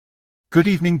Good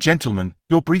evening, gentlemen.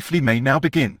 Your briefly may now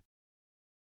begin.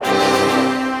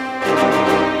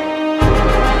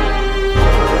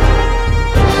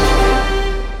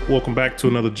 Welcome back to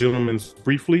another Gentleman's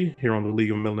Briefly here on the League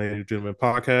of Melanated Gentlemen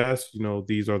podcast.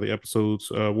 These are the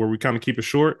episodes where we kind of keep it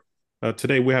short.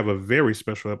 Today we have a very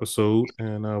special episode,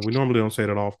 and we normally don't say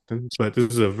that often, but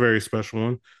this is a very special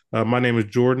one. My name is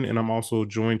Jordan, and I'm also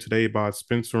joined today by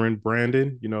Spencer and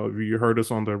Brandon. If you heard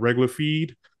us on the regular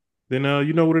feed, then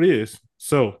you know what it is.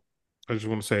 So I just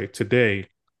want to say today,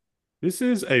 this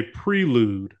is a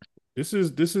prelude. This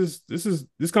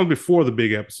comes before the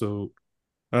big episode.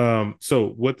 So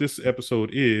what this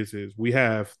episode is we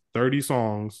have 30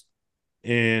 songs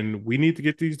and we need to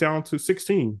get these down to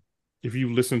 16. If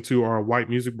you listen to our white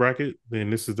music bracket, then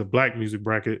this is the black music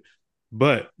bracket,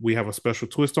 but we have a special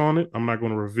twist on it. I'm not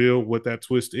going to reveal what that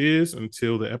twist is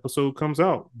until the episode comes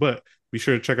out, but be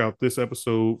sure to check out this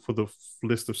episode for the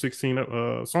list of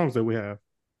 16 songs that we have.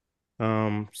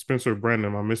 Spencer,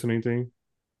 Brandon, am I missing anything?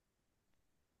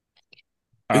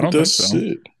 I think don't think that's so.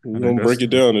 it. I We're think gonna break that's it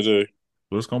down today.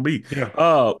 what it's gonna be.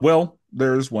 Yeah. Well,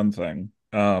 there's one thing.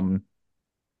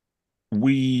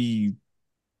 We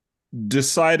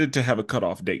decided to have a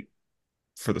cutoff date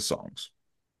for the songs.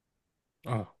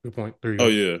 Oh, good point. There you Oh go.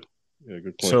 yeah,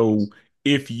 good point. So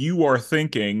if you are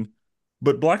thinking,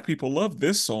 but black people love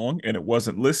this song and it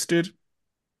wasn't listed,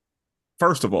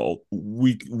 first of all,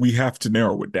 we have to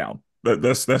narrow it down.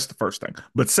 That's the first thing.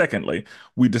 But secondly,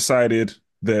 we decided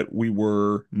that we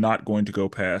were not going to go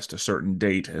past a certain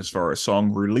date as far as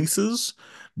song releases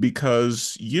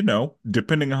because,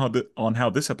 depending on how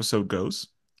this episode goes,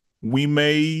 we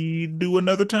may do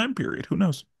another time period. Who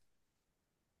knows?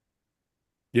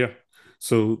 Yeah.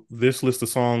 So this list of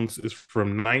songs is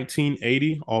from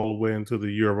 1980 all the way into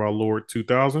the year of our Lord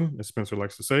 2000, as Spencer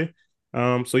likes to say.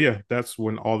 So yeah, that's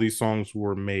when all these songs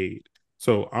were made.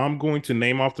 So I'm going to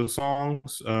name off the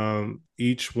songs.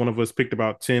 Each one of us picked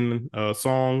about 10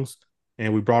 songs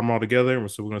and we brought them all together.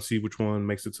 So we're going to see which one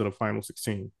makes it to the final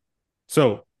 16.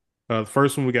 So the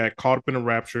first one we got Caught Up in a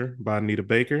Rapture by Anita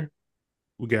Baker.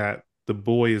 We got The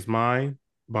Boy Is Mine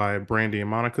by Brandy and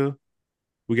Monica.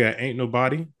 We got Ain't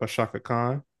Nobody by Shaka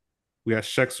Khan. We got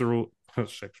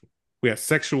We got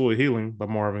Sexual Healing by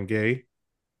Marvin Gaye.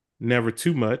 Never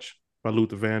Too Much by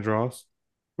Luther Vandross.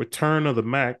 Return of the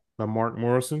Mac by Mark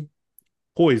Morrison.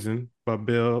 Poison by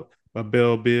Belle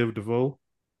Biv DeVoe.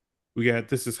 We got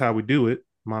This Is How We Do It,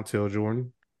 Montel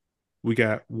Jordan. We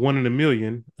got One in a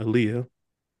Million, Aaliyah.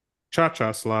 Cha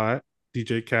Cha Slide,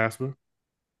 DJ Casper.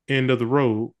 End of the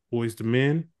Road, Boys to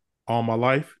Men. All My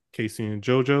Life, Casey and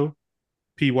JoJo.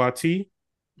 PYT,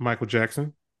 Michael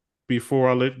Jackson. Before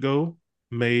I Let Go,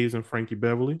 Maze and Frankie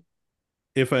Beverly.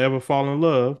 If I Ever Fall in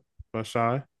Love by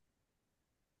Shy.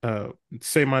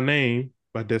 Say My Name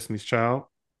by Destiny's Child.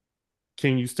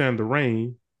 Can You Stand the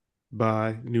Rain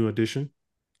by New Edition.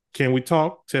 Can We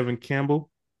Talk, Tevin Campbell.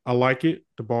 I Like It,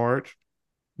 The Barge.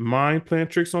 Mind Playing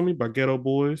Tricks on Me by Ghetto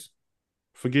Boys.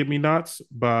 Forget Me Nots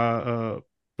by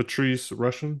Patrice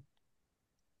Rushen.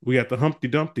 We got the Humpty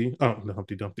Dumpty. Oh, the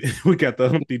Humpty Dumpty. We got the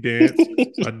Humpty Dance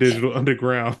by Digital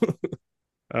Underground.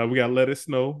 We got Let It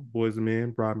Snow, Boys and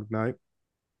Men, Brian McKnight.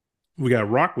 We got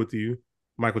Rock With You,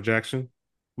 Michael Jackson.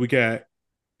 We got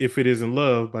If It Isn't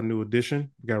Love by New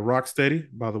Edition. We got Rock Steady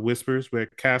by The Whispers. We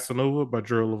got Casanova by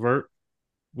Gerald Levert.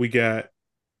 We got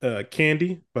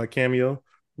Candy by Cameo.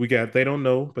 We got They Don't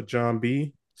Know by John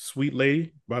B. Sweet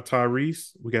Lady by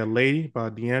Tyrese. We got Lady by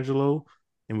D'Angelo.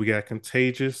 And we got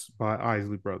Contagious by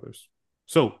Isley Brothers.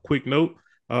 So, quick note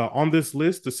on this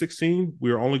list, the 16, we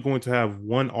are only going to have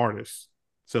one artist.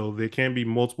 So, there can be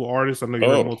multiple artists. I know you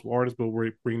heard multiple artists, but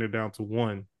we're bringing it down to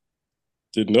one.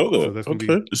 Didn't know that. So, that's going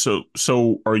to Okay. be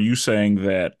So are you saying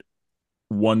that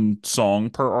one song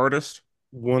per artist?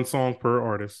 one song per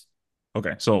artist.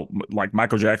 Okay, so like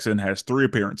Michael Jackson has 3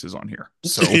 appearances on here.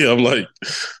 So Yeah, I'm like,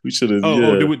 we should have. Oh,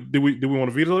 Yeah. did we want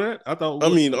to veto that? I thought. I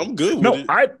mean, I'm good with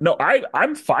it.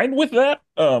 I'm fine with that.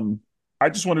 I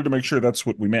just wanted to make sure that's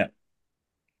what we meant.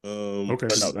 Okay.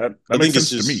 But no, that I makes think it's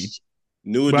sense to me. just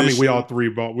New But I mean, Edition.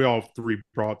 we all three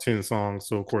brought 10 songs,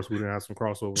 so of course we didn't have some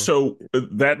crossover. So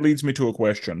that leads me to a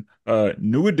question.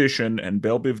 New Edition and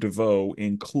Belle Biv DeVoe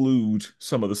include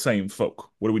some of the same folk.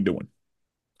 What are we doing?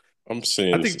 I'm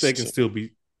saying, I think they can still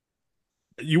be.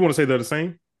 You want to say they're the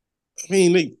same?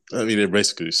 they're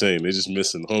basically the same. They're just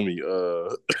missing homie.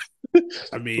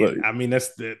 Like, I mean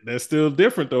that's still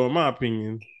different though, in my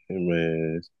opinion. hey,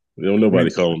 man, don't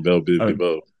nobody call him Bell Biv uh,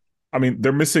 DeVoe. I mean,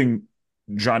 they're missing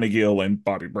Johnny Gill and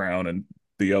Bobby Brown and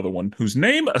the other one whose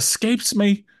name escapes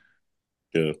me.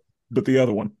 Yeah. But the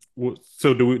other one.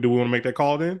 So do we want to make that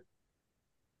call then?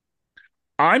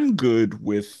 I'm good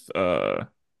with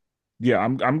yeah,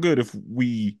 I'm good if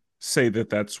we say that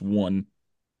that's one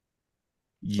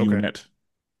Okay. unit.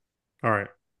 All right.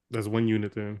 That's one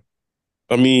unit then.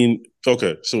 I mean,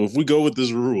 okay, so if we go with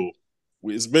this rule,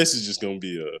 it's basically just gonna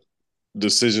be a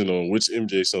decision on which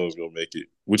MJ song is gonna make it,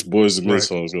 which Boys and Men Right.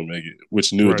 song is gonna make it,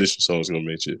 which New Right. Edition song is gonna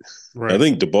make it. I Right.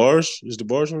 think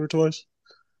DeBarge on here twice?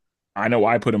 I know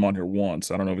I put him on here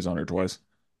once. I don't know if he's on here twice.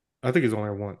 I think it's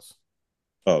only once.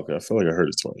 Oh, okay. I feel like I heard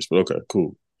it twice, but okay,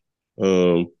 cool.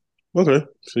 Um, okay,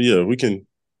 so yeah, we can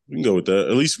go with that.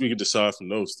 At least we can decide from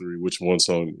those three which one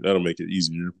song that'll make it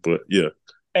easier. But yeah,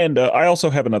 And I also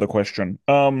have another question.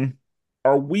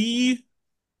 Are we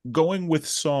going with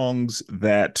songs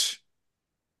that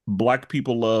black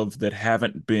people love that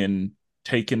haven't been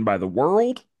taken by the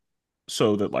world?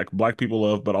 So that like black people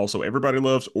love, but also everybody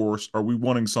loves, or are we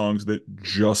wanting songs that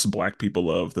just black people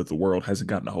love that the world hasn't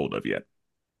gotten a hold of yet?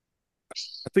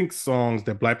 I think songs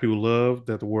that black people love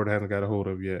that the world hasn't got a hold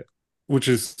of yet, which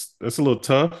is it's a little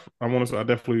tough. I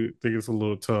definitely think it's a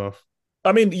little tough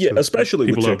I mean, yeah, because especially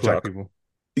with people love black TikTok. people.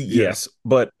 Yeah. Yes,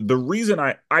 but the reason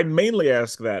I mainly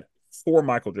ask that for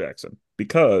Michael Jackson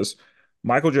because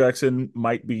Michael Jackson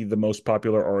might be the most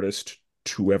popular artist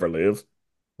to ever live,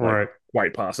 like Right.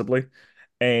 quite possibly.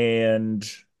 And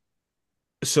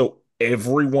so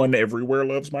everyone everywhere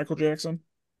loves Michael Jackson.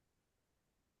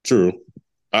 true.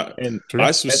 I And True.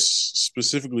 I and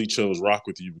specifically chose Rock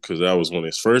with You because that was one of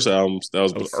his first albums. That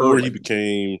was that was before he early.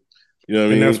 became, you know what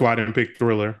I And that's mean? why I didn't pick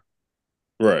Thriller.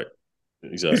 Right.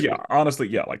 Because yeah, Exactly. honestly,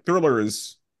 yeah, like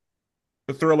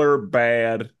Thriller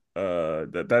bad.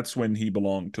 That's when he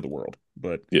belonged to the world.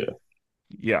 But Yeah.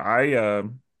 yeah,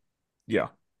 yeah.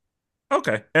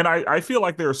 Okay. And I feel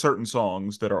like there are certain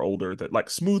songs that are older that like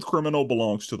Smooth Criminal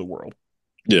belongs to the world.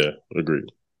 Yeah. Agreed.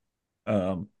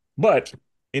 But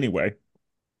anyway, All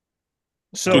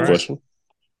Good so right. question.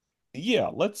 yeah,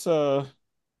 let's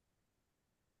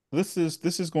this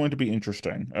is going to be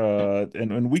interesting.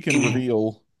 And we can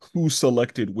reveal who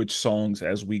selected which songs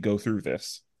as we go through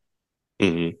this.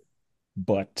 Hmm.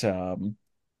 But All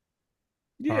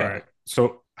yeah. right.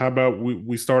 So how about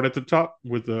we start at the top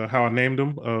with how I named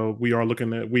them? We are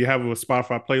looking at we have a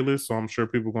Spotify playlist, so I'm sure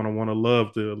people are gonna want to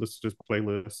love to listen to this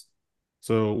playlist.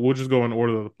 So we'll just go in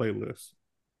order of the playlist,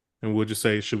 and we'll just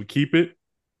say, should we keep it?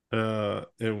 And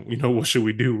what should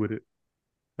we do with it?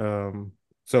 Um,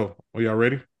 so are y'all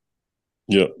ready?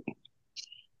 Yep.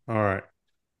 All right.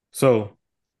 So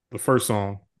the first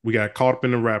song we got "Caught Up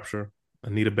in the Rapture,"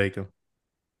 Anita Baker.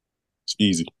 It's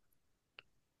easy.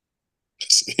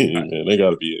 I, Man, they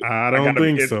gotta be I I don't gotta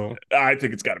be think it. so. I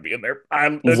think it's gotta be in there.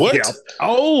 Yeah, What?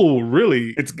 Oh,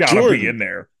 really? it's gotta be in Jordan.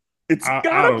 there. It's I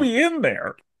gotta don't. be in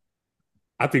there.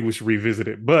 I think we should revisit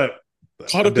it, but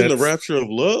Caught up in the that's. rapture of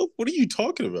love? What are you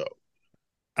talking about?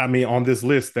 I mean, on this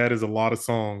list, that is a lot of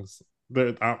songs.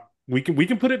 We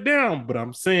can put it down, but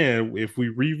I'm saying if we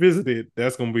revisit it,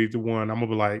 that's gonna be the one. I'm gonna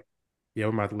be like, yeah,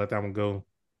 we might have to let that one go.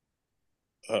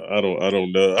 I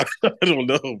don't know. I don't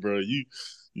know, bro.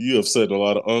 You upsetting a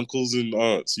lot of uncles and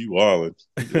aunts. You wildin'.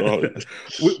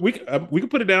 We can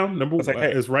put it down. I was like,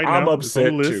 hey, It's right I'm now. It's on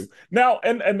the upset too. list. Now,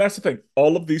 and that's the thing.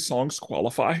 All of these songs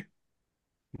qualify.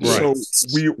 Yeah. Right. So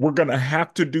we're gonna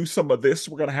have to do some of this.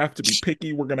 We're gonna have to be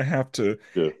picky. We're gonna have to,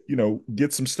 Yeah.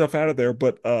 get some stuff out of there.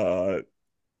 But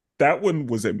that one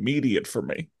was immediate for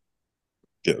me.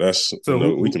 Yeah, that's So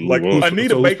we can move Like on from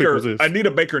so whose pick was this?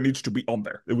 Anita Baker needs to be on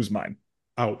there. It was mine.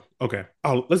 Oh, okay.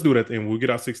 Oh, let's do that then. We'll get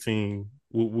our 16.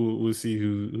 We'll see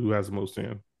who has the most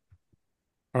in.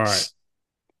 All right.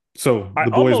 So I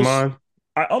the boy is almost mine.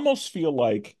 I almost feel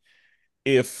like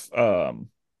if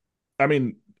I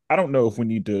mean, I don't know if we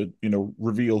need to,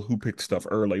 reveal who picked stuff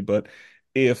early, but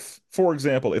if, for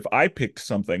example, if I picked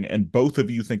something and both of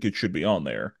you think it should be on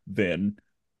there, then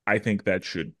I think that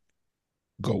should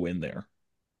go in there.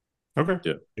 Okay.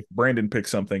 Yeah. If Brandon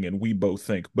picks something and we both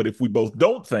think, but if we both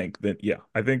don't think, then yeah,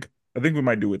 I think we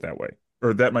might do it that way.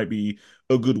 Or that might be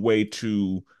a good way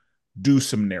to do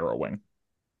some narrowing.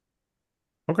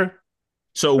 Okay.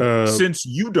 So Uh, since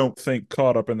you don't think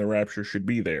Caught Up in the Rapture should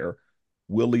be there,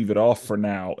 we'll leave it off for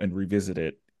now and revisit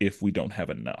it if we don't have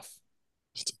enough.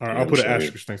 It's a all right. damn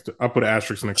shame. I'll put an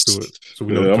asterisk next to it, so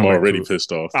we know to Yeah, I'm come back already to it.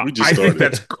 pissed off. We just I think started.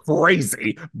 that's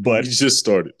crazy, We but just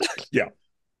started. yeah.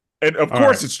 And of All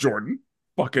course right. it's Jordan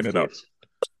fucking Of it up. course.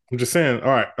 I'm just saying. All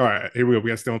right. All right. Here we go. We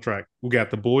got to stay on track. We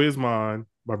got "The Boy Is Mine"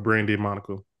 by Brandy and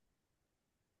Monica.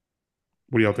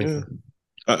 What are y'all Yeah. thinking?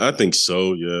 I think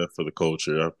so, yeah, for the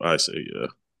culture. I say yeah.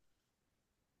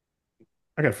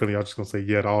 I got a feeling y'all just gonna say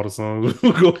yeah to all the songs.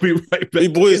 We're gonna be right Hey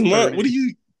back boys, at what do 30.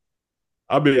 you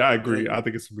I mean, I agree. um, I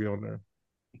think it's gonna be on there.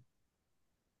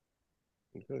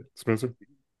 okay. Spencer.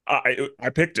 I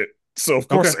picked it, so of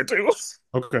course I do.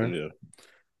 Okay. Yeah.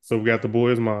 So we got The Boy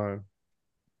Is Mine.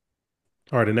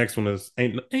 All right, the next one is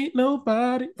Ain't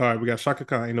Nobody. All right, we got Shaka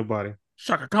Khan, Ain't Nobody.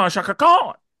 Shaka Khan, Shaka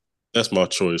Khan. That's my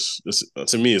choice.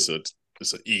 To me, it's an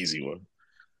easy one.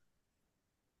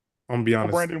 I'm gonna be Oh,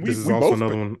 honest, Brandon, this is also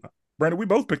another one. Brandon, we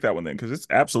both picked that one then because it's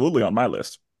absolutely on my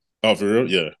list. Oh, for real?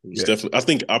 Yeah, it was Yeah. definitely. I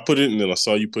think I put it, and then I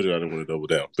saw you put it. I didn't want to double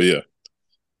down, but yeah.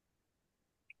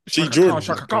 See, Shaka Khan, Oh Jordan, my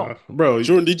Shaka Khan. God. Bro,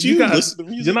 Jordan, did you you guys, listen to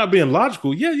you're music? not being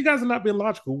logical. Yeah, you guys are not being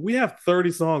logical. We have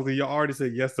 30 songs and you already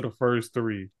said yes to the first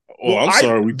three. Well, I'm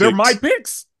sorry we They're my picked.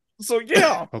 picks. So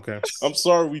yeah, Okay. I'm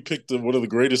sorry we picked one of the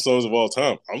greatest songs of all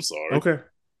time. I'm sorry. Okay.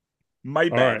 my All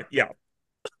bad. right. Yeah.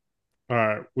 All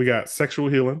right. We got Sexual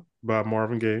Healing by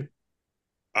Marvin Gaye.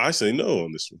 I say no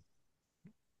on this one.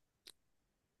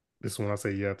 This one I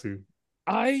say yeah to.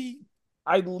 I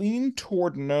I lean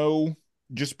toward no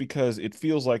just because it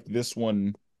feels like this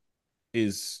one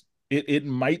it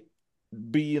might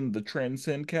be in the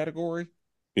transcend category.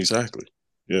 Exactly.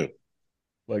 Yeah.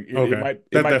 Like Okay. it might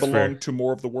That's belong fair. to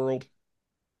more of the world.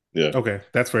 Yeah. Okay.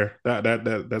 That's fair.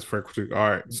 That's fair critique. All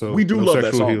right. We So do no love that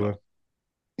Sexual song Healing. though.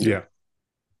 Yeah.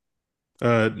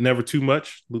 Yeah. Never Too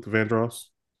Much, Luther Vandross.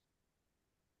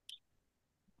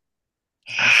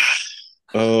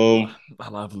 um. I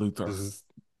love Luther. This is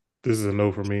this is a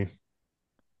no for me.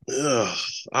 ugh,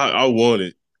 I want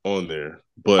it on there, I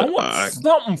but want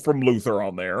something from Luther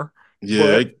on there,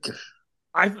 yeah, but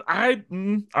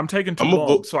I'm taking too I'm a long,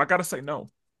 vote. so I gotta say no.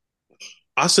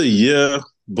 I say yeah,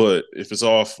 but if it's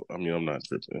off, I mean, I'm not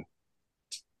tripping.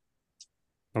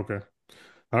 Okay.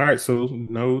 All right. So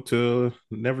no to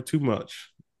Never Too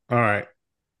Much. All right.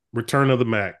 Return of the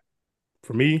Mac.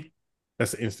 For me,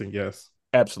 that's an instant yes.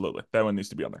 Absolutely, that one needs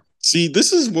to be on there. See,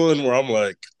 this is one where I'm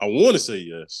like, I want to say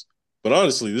yes, but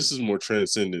honestly, this is more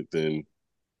transcendent than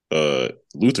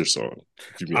Luther song.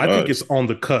 If you're being I think it's honest, on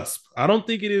the cusp. I don't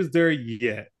think it is there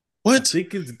yet. I what?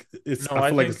 think it's No, I I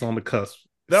feel like it's think on the cusp.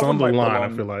 It's that on one the might line, I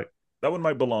belong. feel like. That one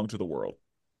might belong to the world.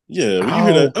 Yeah, when you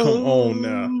hear Oh, that, come on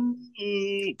now.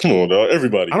 come on, dog.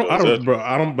 Everybody I knows that. don't, bro.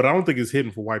 I don't think it's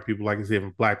hidden for white people like it's hidden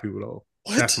for black people though.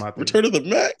 That's What? my thing. Return of the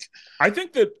Mac? I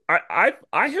think that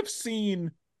I have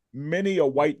seen many a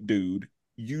white dude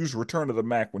use Return of the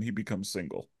Mac when he becomes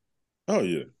single. Oh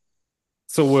yeah.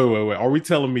 So wait. Are we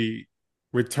telling me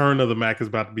Return of the Mac is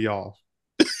about to be off?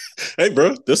 Hey,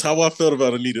 bro, that's how I felt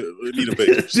about Anita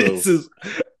Baker. So This is.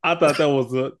 I thought that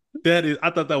was a. That is. I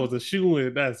thought that was a shoe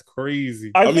in. That's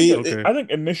crazy. I I think mean, Okay. I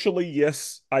think initially,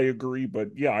 yes, I agree, but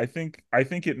yeah, I think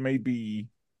it may be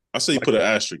I say like put an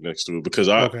asterisk next to it because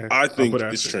Okay. I I'll think put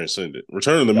it's asterisk. transcendent.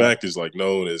 Return of the yeah. Mac is like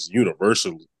known as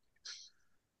universal.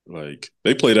 Like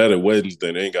they play that at weddings,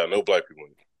 then they ain't got no black people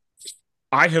in it.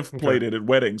 I have Okay. played it at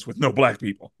weddings with no black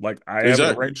people. Like I have it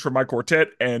Exactly. arranged for my quartet,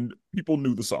 and people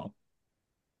knew the song.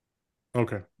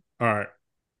 Okay. All right.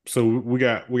 So we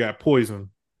got Poison,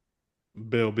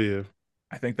 Bell Biv.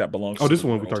 I think that belongs Oh, to this the is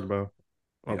one we world. talked about.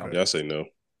 Yeah, Okay. Yeah, I say no.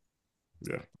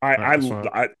 Yeah. I All right. That's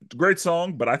fine. great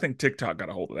song, but I think TikTok got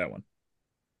a hold of that one.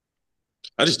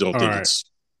 I just don't All think right. it's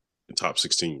in top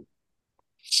 16.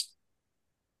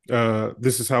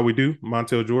 This is how we do.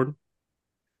 Montel Jordan.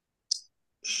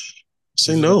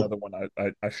 Say This is no. another one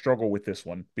I struggle with this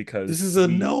one This because is a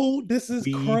no. This is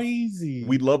we crazy.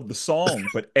 we love the song,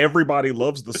 but everybody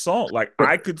loves the song. Like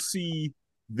I could see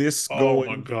this Oh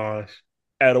my going gosh,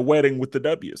 at a wedding with the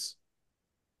W's.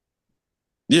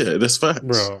 Yeah, that's facts.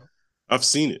 bro. I've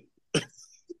seen it.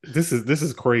 This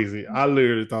is crazy. I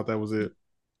literally thought that was it.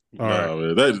 All right. Nah,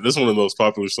 man, that's one of the most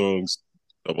popular songs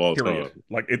of all Period. time.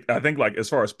 Like it, I think like as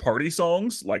far as party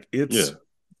songs, like Yeah, it's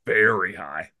very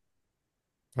high.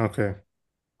 Okay.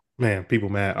 Man, people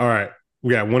mad. All right.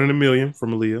 We got 1 in a Million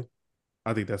from Aaliyah.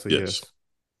 I think that's a yes. yes.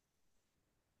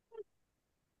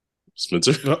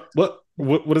 Spencer,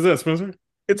 What is that, Spencer?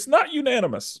 It's not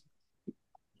unanimous.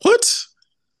 what?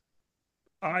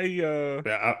 I Yeah,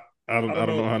 I I don't don't I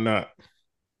don't know know. how not.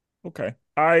 Okay.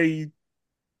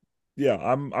 Yeah,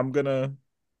 I'm gonna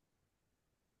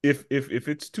if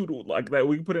it's too like that,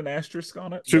 we can put an asterisk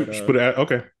on it. Should put it.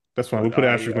 Okay, that's fine. We'll But put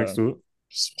an asterisk next to it.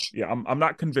 yeah, I'm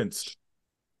not convinced.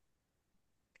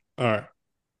 All right.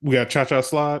 We got Cha Cha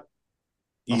Slide.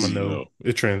 I'm a Easy no. no.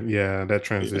 Yeah, that Yeah.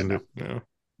 transcended. Yeah.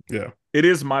 Yeah. It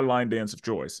is my line dance of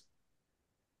choice.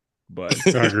 But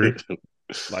I agree.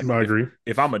 like I agree.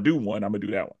 if I'm gonna do one, I'm gonna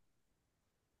do that one.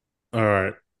 All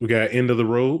right. We got End of the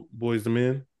Road, Boys to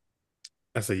Men.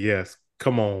 That's a yes.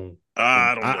 Come on.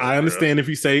 I don't know, I bro. understand if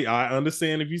you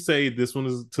say this one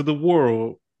is to the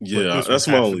world, but Yeah, this one that's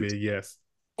my has to only be a yes.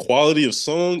 quality of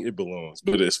song. It belongs,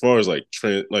 but as far as like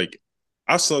trend, like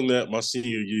I sung that my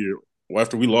senior year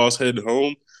after we lost Head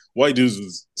Home. white dudes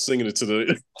was singing it to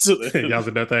the to Y'all was the.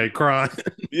 in that thing crying.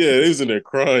 Yeah, they was in there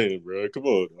crying, bro. Come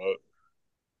on, dog.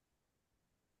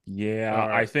 Yeah, All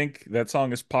I right. think that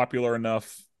song is popular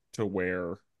enough to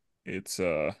where it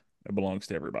belongs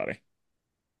to everybody.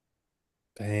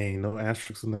 Dang, no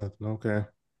asterisks or nothing. Okay.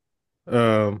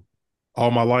 Um,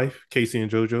 All My Life, Casey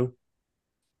and JoJo.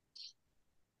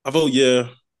 I vote yeah,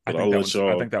 I but think I'll that let one's I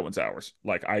y'all. think that one's ours.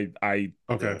 Like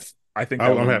Okay. Yeah, I think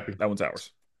I'm happy. that one's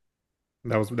ours.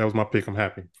 That was my pick. I'm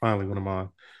happy. Finally, one of mine.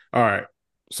 All right.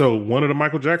 So one of the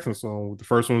Michael Jackson songs. The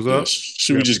first one's yeah. up.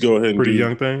 Should We we got just go ahead and Pretty do?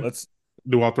 Young Thing. Let's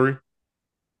Do all three.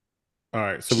 All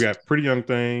right. So we got Pretty Young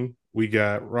Thing. We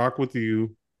got Rock with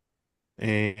You,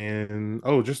 and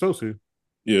oh, just those two.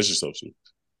 Yeah, it's just those two.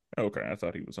 Okay, I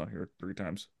thought he was on here 3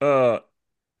 times.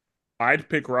 I'd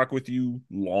pick Rock With You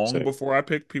long Same. before I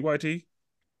picked PYT.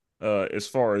 As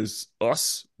far as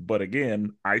us, but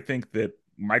again, I think that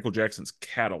Michael Jackson's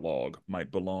catalog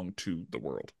might belong to the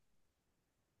world.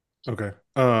 Okay.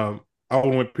 I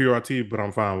went PRT, but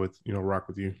I'm fine with Rock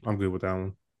with You. I'm good with that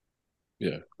one.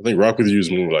 Yeah, I think Rock with You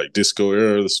is more like disco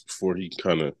era. This is before he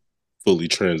kind of fully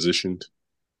transitioned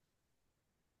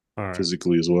All right.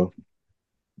 physically as well.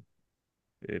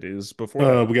 It is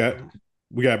before that.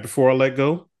 We got Before I Let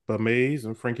Go by Maze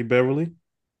and Frankie Beverly.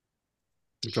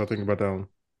 What y'all think about that one?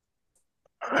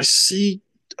 I see.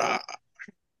 Uh,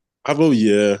 I vote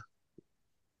yeah.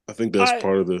 I think that's I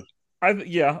part of the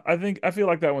yeah, I feel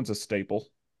like that one's a staple.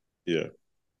 yeah.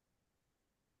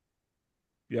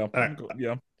 Yeah, I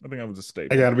yeah, I think that was a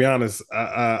I staple. gotta be honest.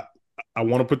 I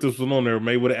want to put this one on there,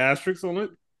 maybe with an asterisk on it.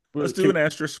 Let's But do an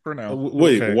asterisk for now.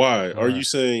 Wait, okay, why? all Are you right.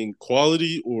 saying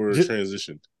quality or Just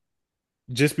transition?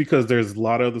 just because there's a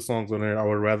lot of other songs on there, I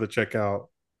would rather check out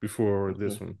before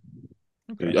this Okay. one.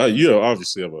 Okay. You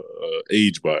obviously have a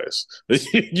age bias.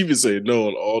 You've been saying no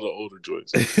on all the older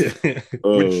joints.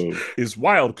 Which Um, is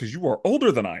wild because you are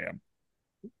older than I am.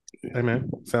 Hey man,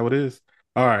 that's how it is.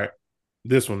 All right,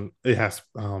 this one it has.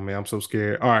 Oh man, I'm so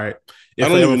scared. All right, I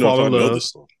If I don't Ever even know if Fall I in know Love.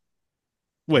 this song.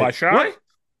 By Wait, Shy? what?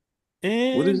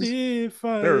 What And is? if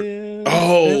I There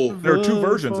Oh, there are two ever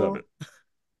versions of fall. it.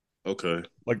 okay.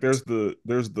 Like there's the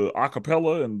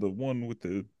acapella and the one with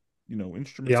the Yeah,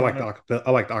 instruments on it.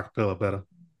 I like the acapella better.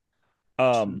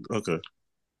 Um, Okay.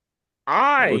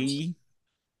 What's I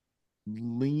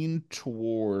lean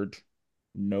toward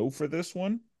no for this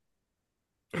one,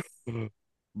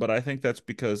 but I think that's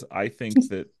because I think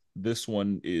that this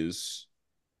one is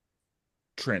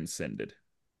transcended.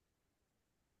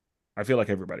 I feel like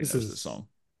everybody This knows this is song.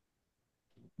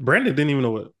 Brandon didn't even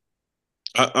know it.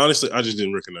 honestly, I just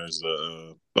didn't recognize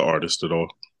the artist at all.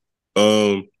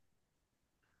 Um,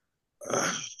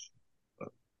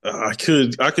 I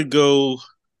could go.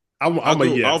 I'll I'm a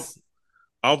go. I'll yes.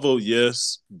 I'll vote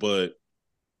yes, but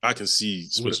I can see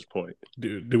Would it, Spencer's point.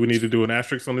 do we need to do an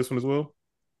asterisk on this one as well?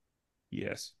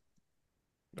 Yes.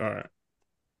 All right.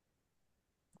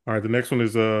 All right. The next one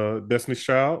is Destiny's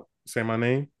Child. Say my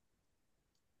name.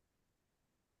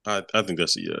 I think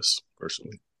that's a yes,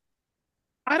 personally.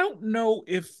 I don't know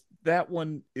if that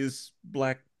one is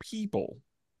black people.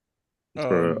 I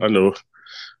Um, know.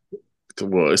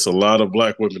 Well, it's a lot of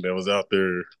black women that was out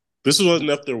there. This wasn't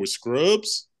up there with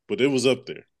Scrubs, but it was up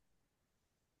there.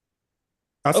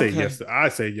 I say okay. yes. I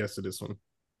say yes to this one.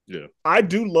 Yeah. I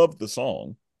do love the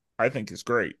song. I think it's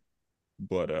great,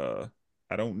 but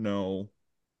I don't know.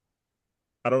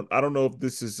 I don't know if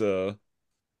this is I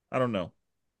don't know.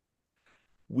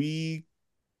 We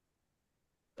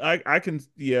I can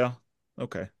yeah.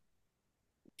 Okay.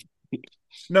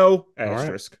 No All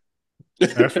right. asterisk.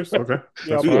 Asterisk. Okay,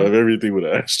 Yeah. that's We gonna fine. have everything with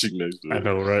an asterisk next to I it.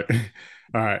 know, right?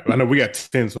 All right. I know we got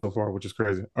 10 so far, which is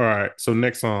crazy. All right. So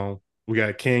next song, we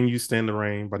got Can You Stand the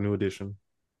Rain by New Edition.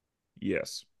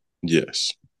 Yes.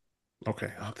 Yes.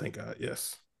 Okay. Oh, thank God.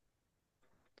 Yes.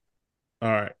 All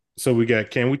right. So we got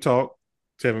Can We Talk,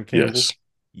 Tevin Campbell. Yes.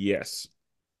 Yes.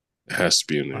 It has to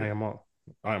be in I there. am all.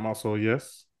 I am also a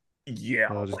yes. Yeah.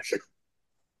 Just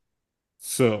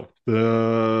so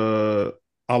the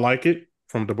I Like It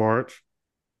from DeBarge.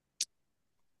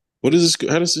 What is this?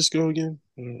 How does this go again?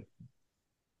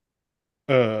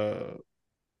 Uh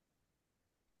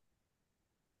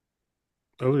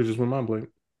oh, it just went mind blank.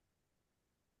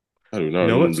 I do not You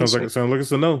know what? remember this song. Sounds like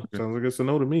it's a no. Okay. Sounds like it's a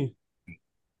no to me.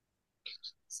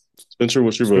 Spencer,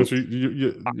 what's your vote? Spencer,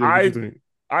 what you I think?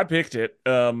 I picked it,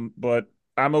 but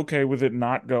I'm okay with it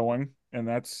not going, and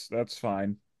that's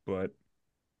fine. But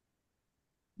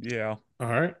yeah, All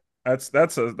right. that's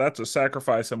a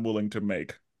sacrifice I'm willing to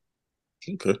make.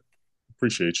 Okay.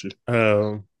 Appreciate you.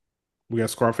 Um, we got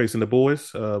Scarface and the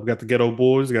Boys. We got the Ghetto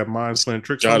Boys. We got Minds It's playing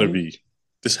tricks on gotta me. be.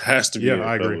 This has to be Yeah, in,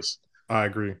 I agree. fellas. I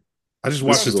agree. I just This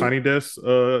watched was his a Tiny Desk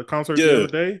concert the yeah. other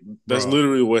day, That's bro.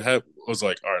 literally what happened. I was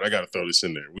like, all right, I got to throw this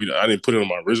in there. I didn't put it on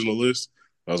my original list.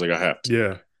 I was like, I have to.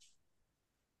 Yeah,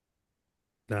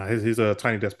 nah, his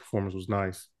Tiny Desk performance was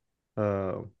nice.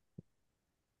 Uh,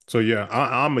 so yeah,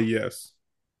 I'm a yes.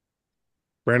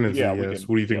 Brandon's a Yeah, we yes. can.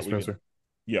 What do you Yeah, think, we can. Spencer?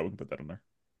 Yeah, we can put that in there.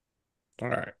 All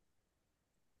right.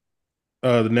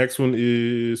 The next one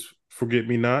is "Forget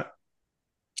Me Not."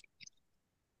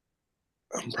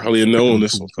 I'm probably a no on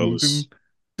this one, fellas.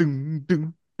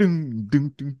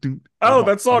 Oh,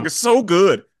 that song is so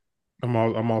good. I'm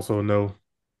also a no.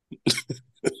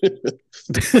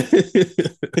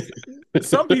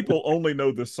 Some people only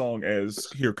know this song as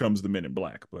 "Here Comes the Men in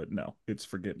Black," but no, it's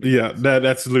 "Forget Me Yeah, Not."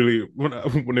 that's literally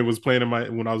when it was playing in my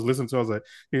when I was listening to it, I was like,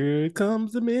 "Here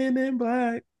comes the men in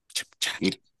black."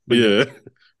 But yeah, Yeah.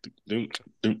 Doom,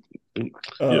 doom, doom.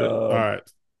 Yeah. all Uh, right.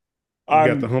 We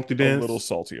got the I'm Humpty a little Dance.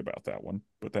 salty about that one,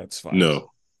 but that's fine.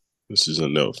 No. This is a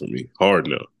no for me. Hard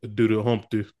no. Do the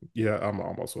Humpty. Yeah, I'm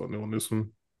also a no on this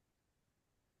one.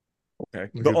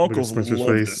 Okay, the Look at uncles Spencer's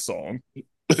love this face. song.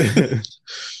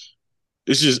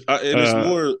 It's just, and it's uh,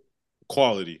 more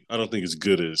quality. I don't think it's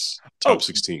good as top Oh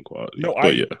 16 quality. no,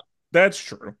 But I yeah, that's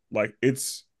true. Like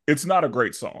it's not a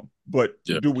great song, but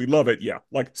yeah, do we love it? Yeah.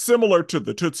 Like similar to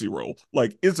the Tootsie Roll.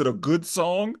 Like, is it a good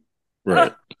song?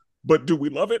 right. But do we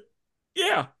love it?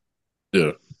 Yeah.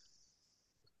 Yeah.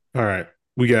 all right.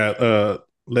 We got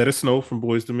Let It Snow from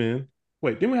Boys to Men.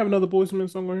 Wait, didn't we have another Boys to Men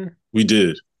song on here? We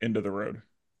did. End of the road.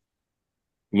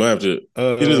 We might have to.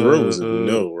 Into the Road was a Uh,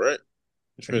 no, right?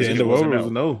 I yeah, think in it the was a world was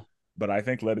a no, no. but I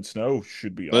think Let It Snow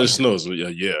should be Let on us here. know. So, yeah,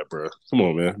 yeah, bro. Come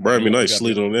on, man. I Brian think McKnight it's got to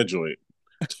be slid on on there. that joint.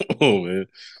 Come on, man.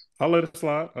 I'll let it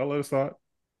slide. I'll let it slide.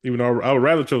 Even though I would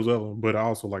rather chose that one, but I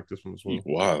also like this one as well.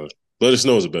 Wow. Let us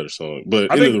know is a better song,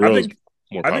 but I Into think the I Road is think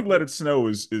more I think Let popular. It Snow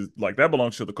is like that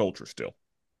belongs to the culture still.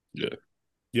 Yeah.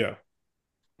 Yeah.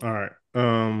 All right.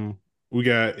 We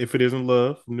got "If It Isn't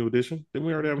Love" from New Edition. Didn't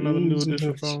we already have another New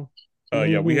Edition song?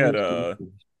 Yeah,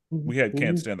 we had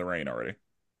Can't Stand the Rain already.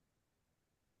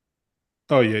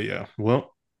 Oh yeah, yeah.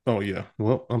 Well, oh yeah.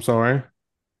 Well, I'm sorry.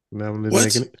 That one didn't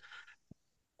make What? it.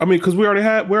 I mean, because we already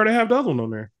have the other one on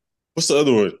there. What's the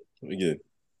other one again?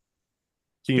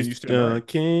 Can you stand the rain?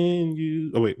 Can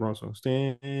you? Oh wait, wrong song.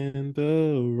 Stand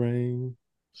the rain.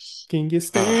 Can you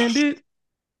Ah, stand it?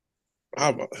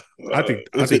 I if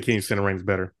think it, "Can You Stand the Rain" is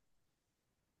better.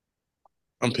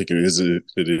 I'm picking it. Is it?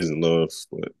 If it isn't love,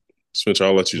 but Spencer,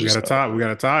 I'll let you We got a decide, tie. We bro.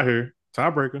 got a tie here.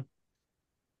 Tiebreaker.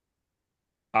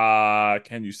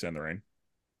 Can you stand the rain?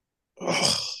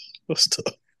 Oh, that's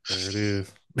tough. There it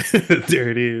is. There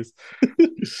it is.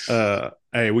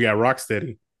 Hey, we got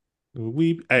Rocksteady.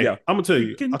 Yeah. I'm gonna tell We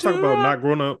you. can I talk do about rock not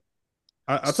growing up.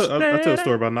 I tell a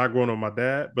story steady. about not growing up with my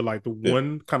dad, but like the Yeah,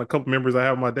 one kind of couple members I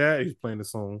have with my dad, he's playing the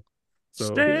song.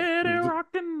 So yeah, Steady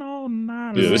rocking all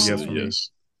night this yeah. is a This yes is a for long. me. yes.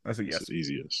 That's a This yes. is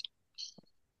easy yes.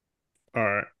 All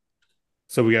right.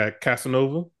 So we got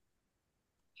Casanova,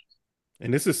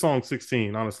 and this is song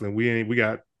 16. Honestly, we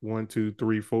got one, two,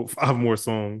 three, four, five more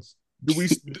songs. Do we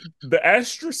the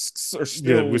asterisks are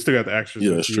Yeah, we still still got the extras.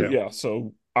 Yeah, that's true. Yeah. yeah,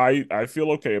 so I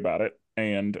feel okay about it.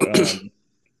 And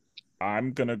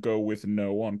I'm gonna go with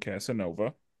no on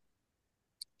Casanova.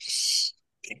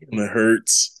 Damn, that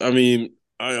hurts. I mean,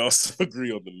 I also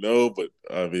agree on the no, but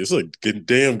I mean, it's a good,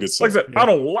 damn good Like I song. said, I Yeah.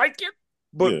 don't like it,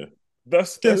 but Yeah,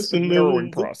 that's guess the narrowing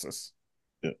another. process.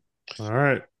 Yeah, All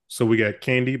right. So we got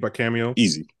Candy by Cameo.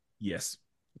 easy. Yes.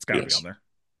 It's gotta be on Yes, there.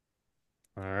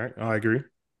 All right. I agree.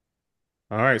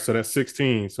 All right. So that's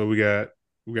 16. So we got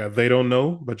They Don't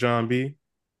Know by John B.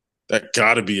 that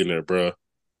gotta be in there, bro.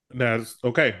 That's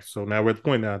okay. So now we're at the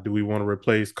point now. Do we want to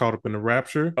replace Caught Up in the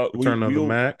Rapture, We Return of the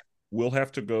Mac? we'll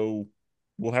have to go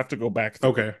we'll have to go back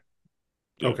through it. Okay.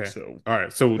 Yeah, Okay. So All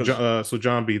right. So because so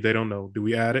John B, They Don't Know. Do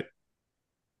we add it?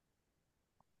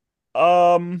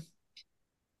 um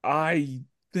I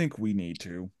think we need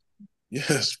to.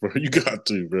 yes, bro. You got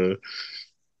to, bro.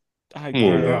 I Come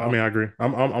All on, right. man. I mean, I agree.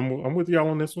 I'm with y'all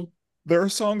on this one. There are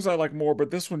songs I like more,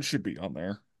 but this one should be on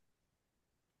there.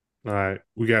 All right.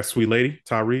 We got Sweet Lady,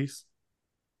 Tyrese.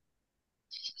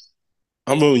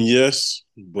 I'm voting yes,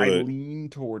 I but lean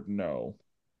toward no.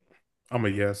 I'm a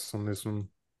yes on this one.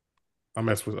 I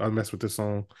mess with this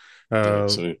song. yeah, Uh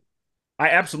same. I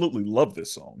absolutely love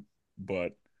this song,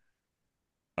 but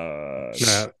uh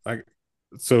now I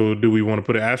so do we want to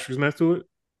put an asterisk next to it?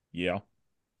 yeah.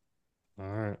 All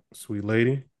right. Sweet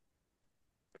Lady.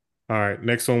 All right.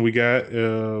 Next one we got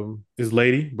is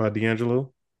Lady by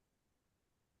D'Angelo.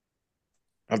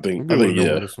 I'm I good with a think no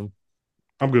yeah. on this one.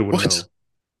 I'm good with a What? no.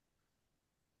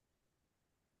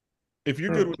 If you're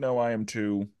All good right. with no, I am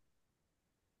too,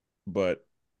 but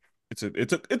It's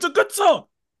a good song,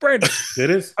 Brandon. It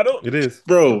is. I don't It is.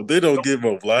 Bro, they don't get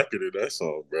more blacker than that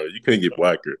song, bro. You can't get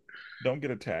blacker. don't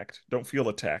get attacked. Don't feel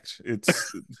attacked.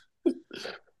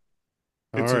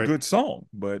 All It's a right. good song,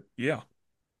 but yeah.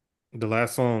 The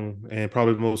last song and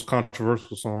probably the most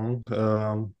controversial song.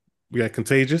 We got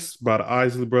 "Contagious" by the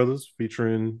Isley Brothers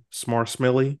featuring Smart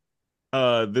Smelly.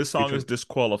 This song is Featuring.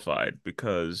 disqualified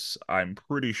because I'm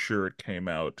pretty sure it came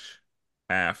out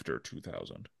after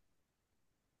 2000.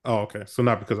 Oh, okay. So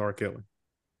not because of R. Kelly.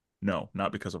 No,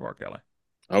 not because of R. Kelly.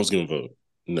 I was gonna vote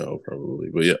no, probably,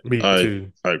 but yeah, Me I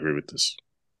too. I agree with this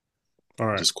All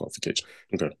right. disqualification.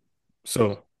 Okay,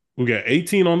 So we got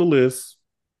 18 on the list,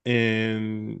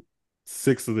 and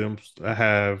six of them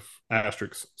have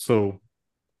asterisks. So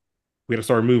we got to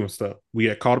start moving stuff. We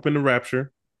got "Caught Up in the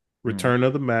Rapture," Hmm. "Return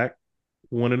of the Mac,"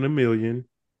 "One in a Million,"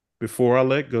 "Before I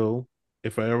Let Go,"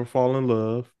 "If I Ever Fall in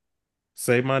Love,"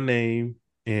 "Say My Name,"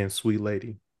 and "Sweet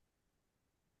Lady."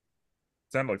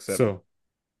 Sound like seven. So,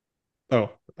 oh,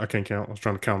 I can't count. I was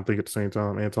trying to count and think at the same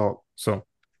time and talk. So,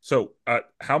 So,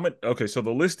 how many? Okay, so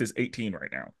the list is 18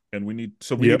 right now, and we need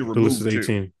to yep, the list is remove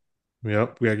two. 18.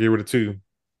 Yep, we got to get rid of two.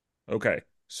 Okay,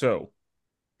 so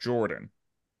Jordan,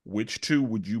 which two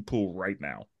would you pull right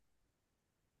now?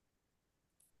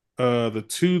 The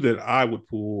two that I would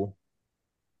pull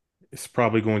is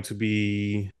probably going to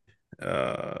be,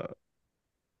 uh,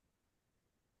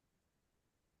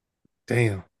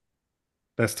 damn,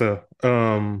 that's tough.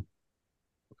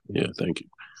 yeah, thank you.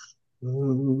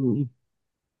 Um,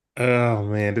 Oh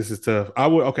man, this is tough.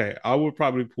 Okay, I would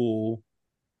probably pull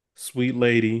 "Sweet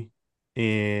Lady"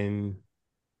 and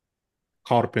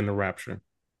 "Caught Up in the Rapture."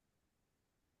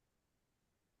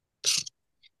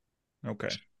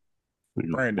 Okay,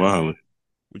 Brandon, wow.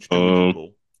 which two would you Um,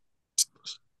 pull?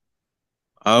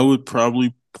 I would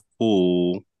probably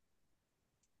pull.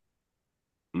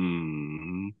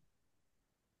 Hmm,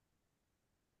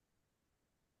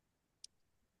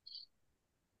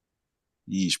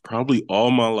 yeesh, probably all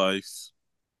my life,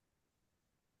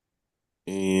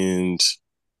 and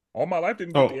All My Life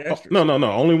didn't get the Oh, no, asterisk. no,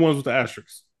 no. Only ones with the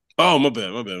asterisks. oh, my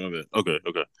bad, my bad, my bad. Okay,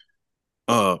 okay.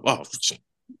 Oh,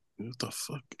 what the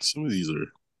fuck? Some of these are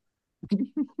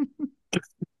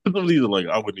like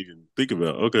I wouldn't even think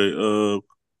about. Okay,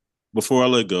 before I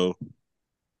let go,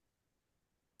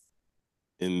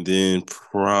 and then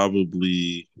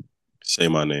probably say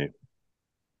my name.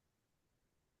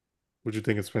 What you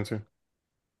thinking, Spencer?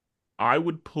 I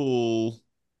would pull.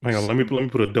 Hang on, let me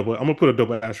put a double. I'm gonna put a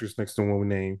double asterisk next to one we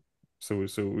name. So we.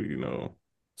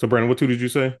 So Brandon, what two did you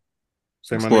say?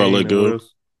 Say my Before I name let and what go.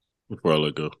 else? Before I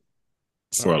let go.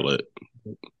 All Before I right. let.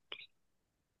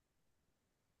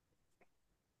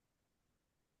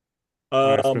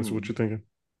 All right, Spencer, what you Um, thinking?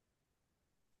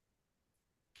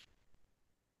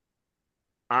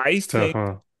 I It's tough, think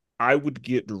huh? I would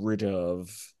get rid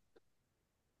of.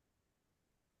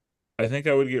 I think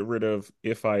I would get rid of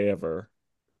If I Ever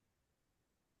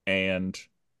and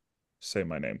Say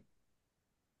My Name.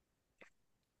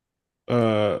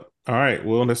 All right.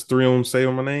 Well, that's three on say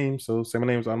my name. So say my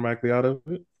name's automatically out of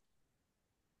it.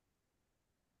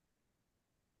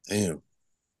 Damn.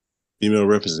 Female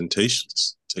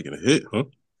representations taking a hit, huh?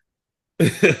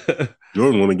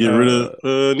 Jordan want to get rid of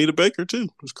uh, Anita Baker too.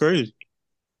 It's crazy.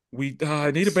 We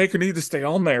Anita Baker needs to stay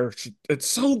on there. It's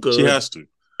so She good, has to.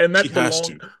 and She that has belong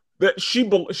to. that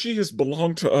she has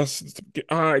belonged to us.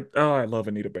 I love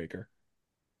Anita Baker.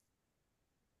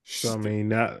 so I She's, mean,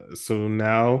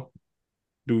 now,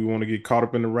 do we want to get caught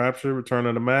up in the rapture, Return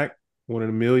of the Mac, One in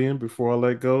a Million, Before I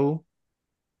Let Go,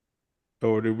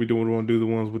 or do we want to do the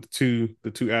ones with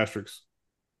the two asterisks?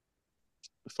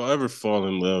 If I ever fall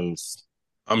in love,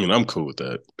 I mean, I'm cool with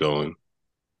that going.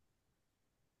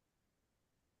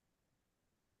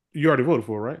 You already voted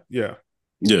for it, right? Yeah.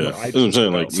 Yeah, no, that's I what I'm didn't.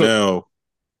 saying. Like No. So, now,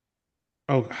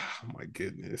 oh, oh my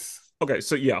goodness. Okay,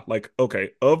 so yeah, like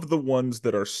okay, of the ones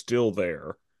that are still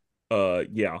there,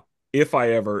 yeah, If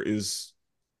I Ever is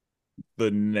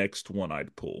the next one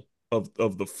I'd pull.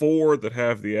 Of the four that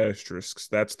have the asterisks,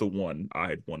 that's the one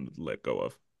I'd wanted to let go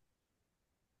of.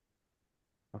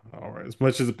 All right. As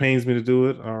much as it pains me to do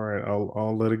it, all right,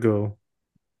 I'll let it go.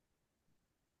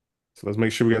 So let's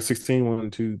make sure we got 16. 1,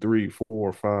 2, 3,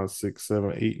 4, 5, 6,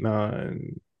 7, 8,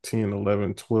 9, 10,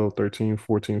 11, 12, 13,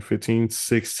 14, 15,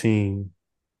 16.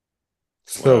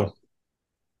 wow. So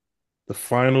the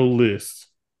final list: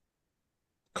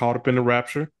 Caught Up in the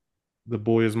Rapture, The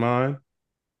Boy Is Mine,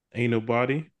 Ain't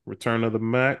Nobody, Return of the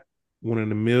Mac, One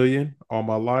in a Million, All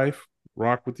My Life,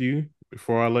 Rock With You,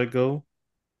 Before I Let Go,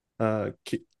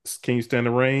 Can You Stand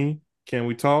the Rain, Can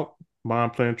We Talk,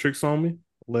 Mind Playing Tricks on Me,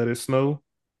 Let It Snow,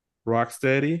 Rock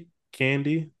Steady,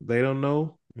 Candy, They Don't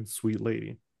Know, and Sweet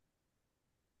Lady.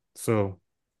 So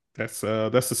that's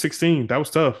the 16. That was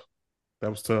tough. That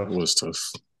was tough. It was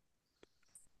tough.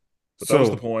 But that was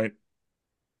the point.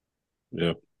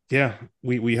 Yeah. Yeah,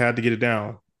 we had to get it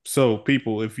down. So,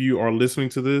 people, if you are listening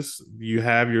to this, you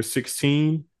have your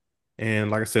 16.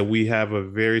 And like I said, we have a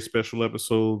very special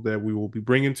episode that we will be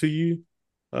bringing to you.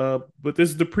 But this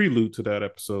is the prelude to that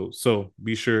episode. So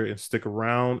be sure and stick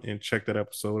around and check that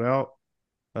episode out.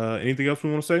 Anything else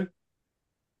we want to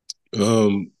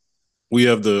say? We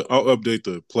have I'll update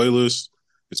the playlist.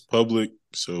 It's public,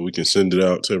 so we can send it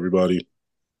out to everybody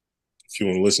if you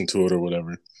want to listen to it or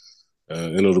whatever.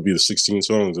 And it'll be the 16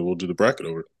 songs, and we'll do the bracket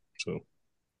over. So,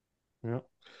 yeah.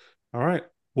 All right.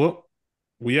 Well,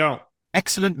 we out.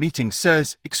 Excellent meeting,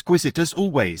 sirs. Exquisite as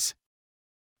always.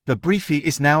 The briefing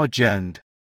is now adjourned.